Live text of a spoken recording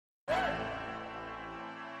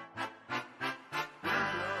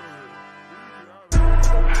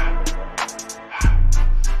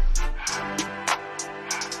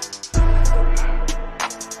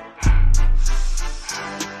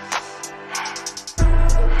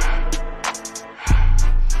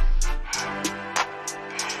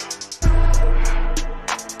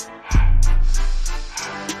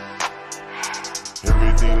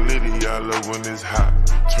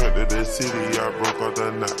city, I broke out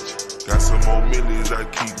the notch. Got some more millions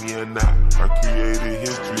that keep me a knot. I created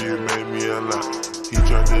history, it made me a lot. He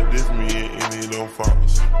tried to diss me and any no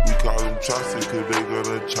faults. We call them chopsticks cause they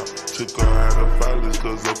gonna chop. Took her out of violence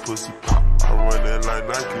cause her pussy pop. I run it like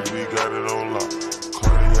Nike, we got it on lock.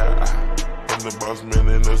 Cardiac eye. I'm the boss man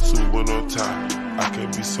in a suit with no tie. I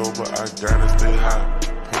can't be sober, I gotta stay high.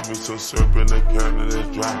 Put me some syrup in the counter that's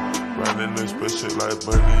dry. Riding the special like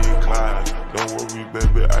Bunny and Clyde. Don't worry,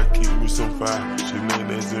 baby, I keep me some fire. She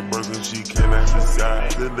mayonnaise and burger, she cannot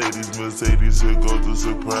decide. The ladies Mercedes, here go to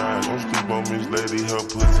surprise. Don't sleep on Miss Lady, her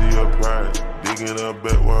pussy her pride. Digging her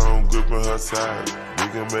back while I'm gripping her side.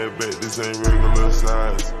 Digging my back, this ain't regular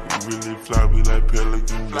size. You really fly me like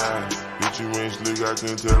pelican guys. Bitch, you ain't slick, I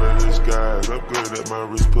can tell her the skies. Upgrade at my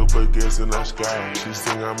wrist, put her gas in the sky. She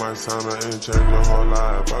sing I might sign her and change her whole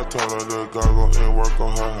life. I told her to goggle and work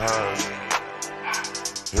on her highs.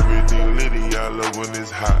 Everything litty, I love when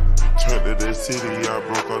it's hot. Turned to the city, I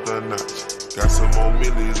broke out the notch. Got some more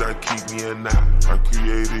millions that keep me a knot. I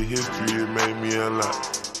created history, it made me a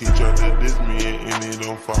lot. He tried to diss me and any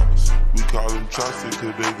no faults. We call them chopsticks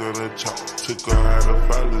cause they gonna chop. Took her out of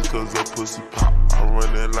violence cause her pussy pop. I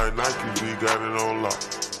run it like Nike, we got it on lock.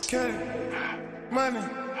 K, money,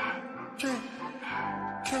 K,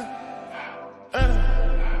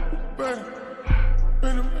 brother,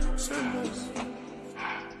 bring them sinners.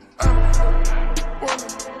 I wanna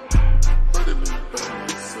put it in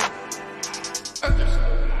myself. I just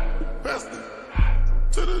passed it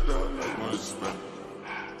to the door like one spell.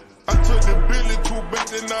 I took the Billy Cool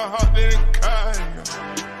back and I hopped in the car.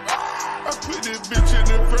 I put this bitch in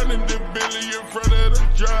front of the Billy in front of the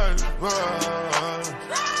driver.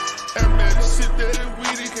 And man, this shit that is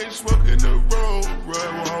weed, it can't smoke in the road.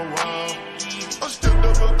 Wow. I stepped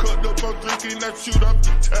up and cut up, I'm drinking, I shoot up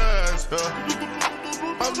the tires.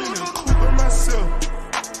 I'm in the coupe by myself.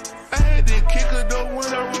 I had to kick her though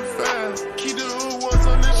when I was fast. Keep the old ones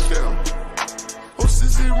on the shelf.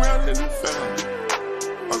 Horses around in the fan.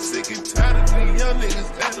 I'm sick and tired of these young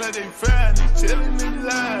niggas act like they fine and telling their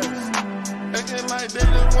lies. Acting like they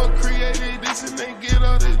the one created this and they get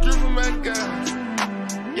all this drip from my guys.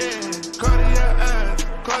 Yeah, Cartier eyes,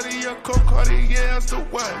 Cartier coat, Cartier the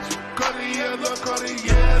watch, Cartier look,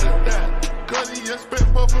 Cartier the dot. Cartier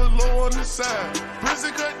spent buffalo on the side.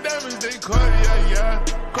 Prison cut diamonds, they Cartier, yeah.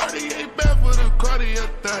 Cartier bad for the Cartier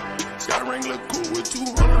thought. Sky ring look cool with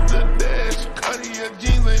 200 the dash. Cartier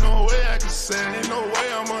jeans, ain't no way I can say. Ain't no way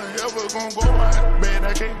I'm ever gonna go out. Man,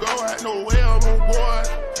 I can't go out, no way I'm gonna go out.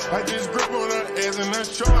 I just grip on her ass and I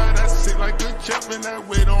show out. I sit like a chef and I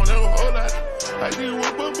wait on her whole lot. I did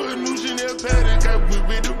whip up a new Chanel paddock. I whip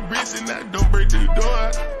with the bricks and I don't break the door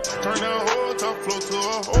out. Turn that whole top floor to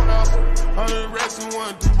a whole house. 100 racks and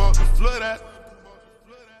one, two bought the flood out.